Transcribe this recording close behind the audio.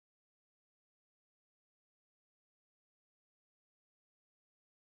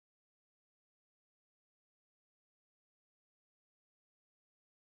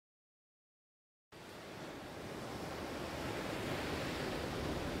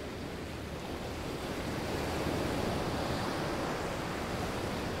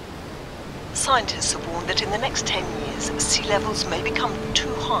Scientists have warned that in the next 10 years, sea levels may become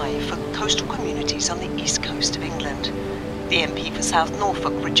too high for coastal communities on the east coast of England. The MP for South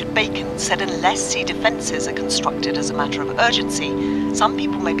Norfolk, Richard Bacon, said unless sea defences are constructed as a matter of urgency, some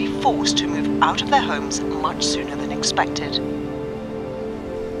people may be forced to move out of their homes much sooner than expected.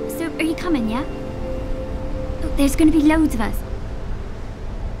 So, are you coming, yeah? Look, there's going to be loads of us.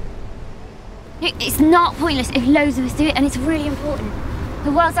 It's not pointless if loads of us do it, and it's really important. The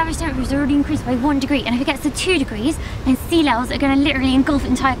world's average temperature has already increased by 1 degree, and if it gets to 2 degrees, then sea levels are going to literally engulf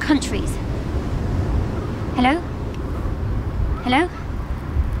entire countries. Hello? Hello?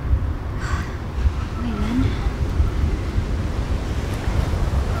 Wait a minute.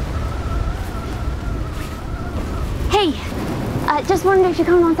 Hey! Just wondered if you're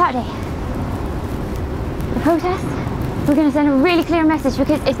coming on Saturday. The protest? We're going to send a really clear message,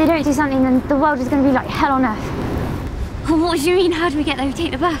 because if they don't do something, then the world is going to be like hell on earth. What do you mean? How do we get there? We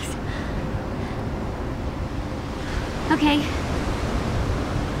take the bus. Okay.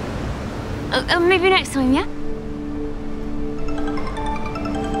 Maybe next time, yeah?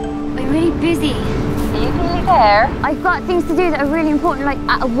 We're really busy. Are you there? I've got things to do that are really important, like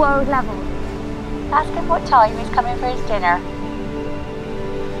at a world level. Ask him what time he's coming for his dinner.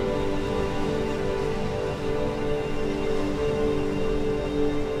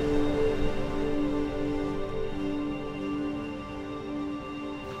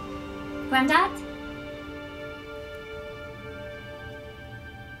 Grandad?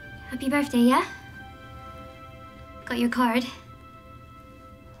 Happy birthday, yeah? Got your card.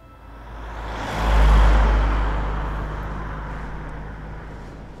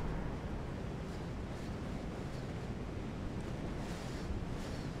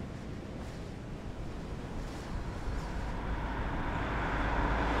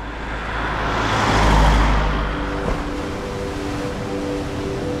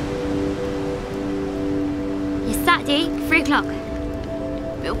 Saturday, 3 o'clock.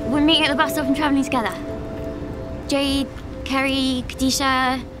 We're meeting at the bus stop and travelling together. Jade, Kerry,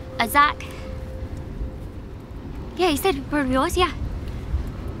 Kadisha, Zach. Yeah, he said probably yours, yeah.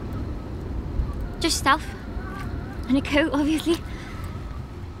 Just stuff. And a coat, obviously.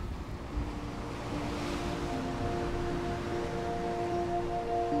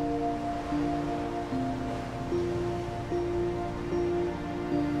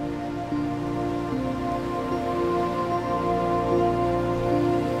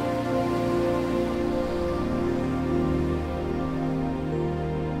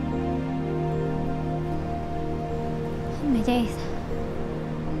 My days.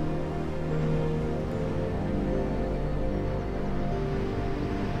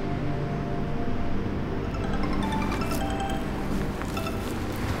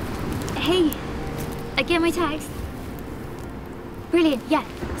 Hey, I get my text. Brilliant, yeah,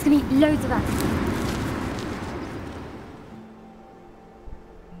 it's gonna be loads of us.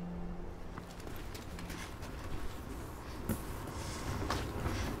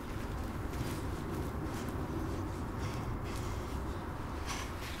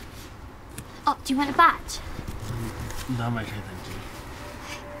 Oh, do you want a badge? No, I'm okay, thank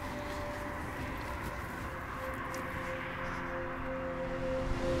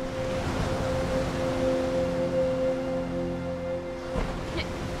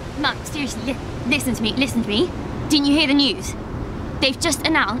you. Mum, seriously, listen to me. Didn't you hear the news? They've just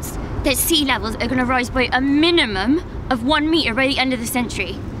announced that sea levels are going to rise by a minimum of 1 metre by the end of the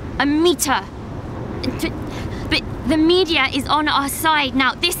century. A metre. But the media is on our side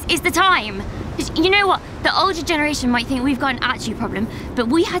now. This is the time. You know what? The older generation might think we've got an attitude problem, but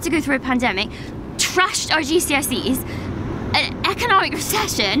we had to go through a pandemic, trashed our GCSEs, an economic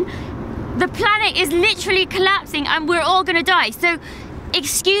recession. The planet is literally collapsing and we're all going to die. So,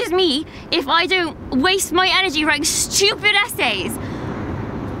 excuse me if I don't waste my energy writing stupid essays.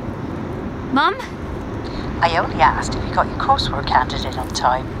 Mum? I only asked if you got your coursework handed in on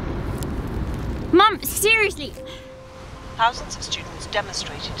time. Mum, seriously. Thousands of students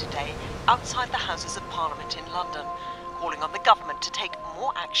demonstrated today outside the Houses of Parliament in London, calling on the government to take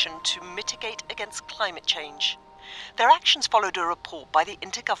more action to mitigate against climate change. Their actions followed a report by the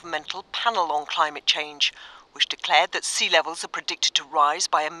Intergovernmental Panel on Climate Change, which declared that sea levels are predicted to rise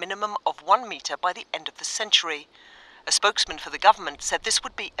by a minimum of 1 metre by the end of the century. A spokesman for the government said this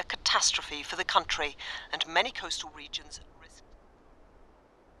would be a catastrophe for the country, and many coastal regions risk.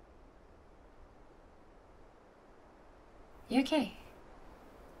 You okay?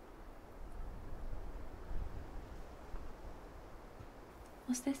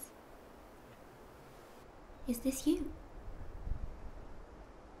 What's this? Is this you?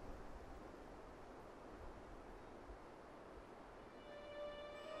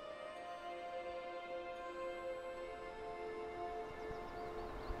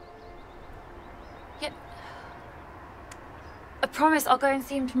 promise I'll go and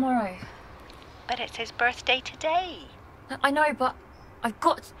see him tomorrow. But it's his birthday today. I know, but I've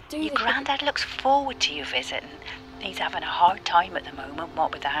got to do Your this. granddad looks forward to you visiting. He's having a hard time at the moment,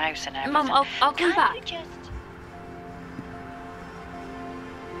 what with the house and everything. Mum, I'll call you back. You just...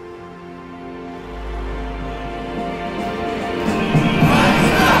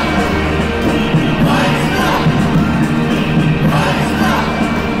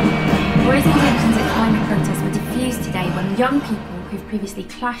 Boys' intentions at climate protests were diffused today when young people who've previously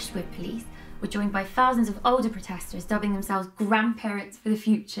clashed with police were joined by thousands of older protesters dubbing themselves grandparents for the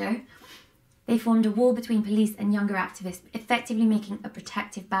future. They formed a wall between police and younger activists, effectively making a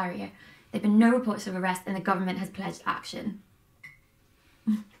protective barrier. There have been no reports of arrest and the government has pledged action.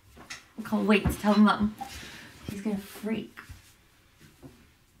 I can't wait to tell Mum. She's going to freak.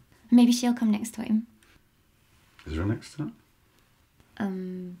 Maybe she'll come next time. Is there a next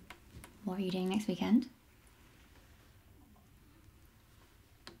time? What are you doing next weekend?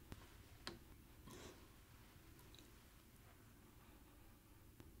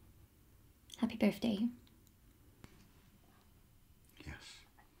 Happy birthday. Yes.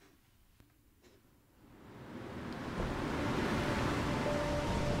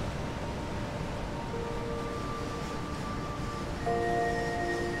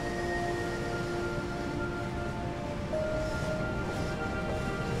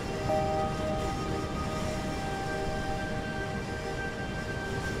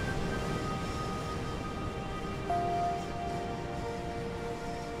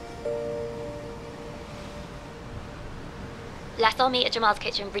 Let's all meet at Jamal's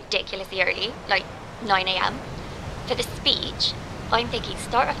kitchen ridiculously early, like 9 AM. For the speech, I'm thinking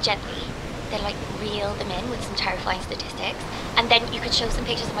start off gently, then like reel them in with some terrifying statistics, and then you could show some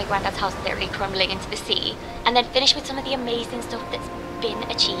pictures of my granddad's house literally crumbling into the sea, and then finish with some of the amazing stuff that's been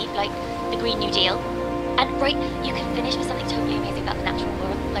achieved, like the Green New Deal. And right, you can finish with something totally amazing about the natural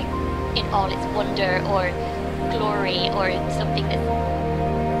world, like in all its wonder or glory or something that's...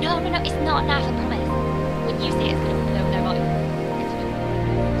 No, it's not enough, I promise. When you say it's going to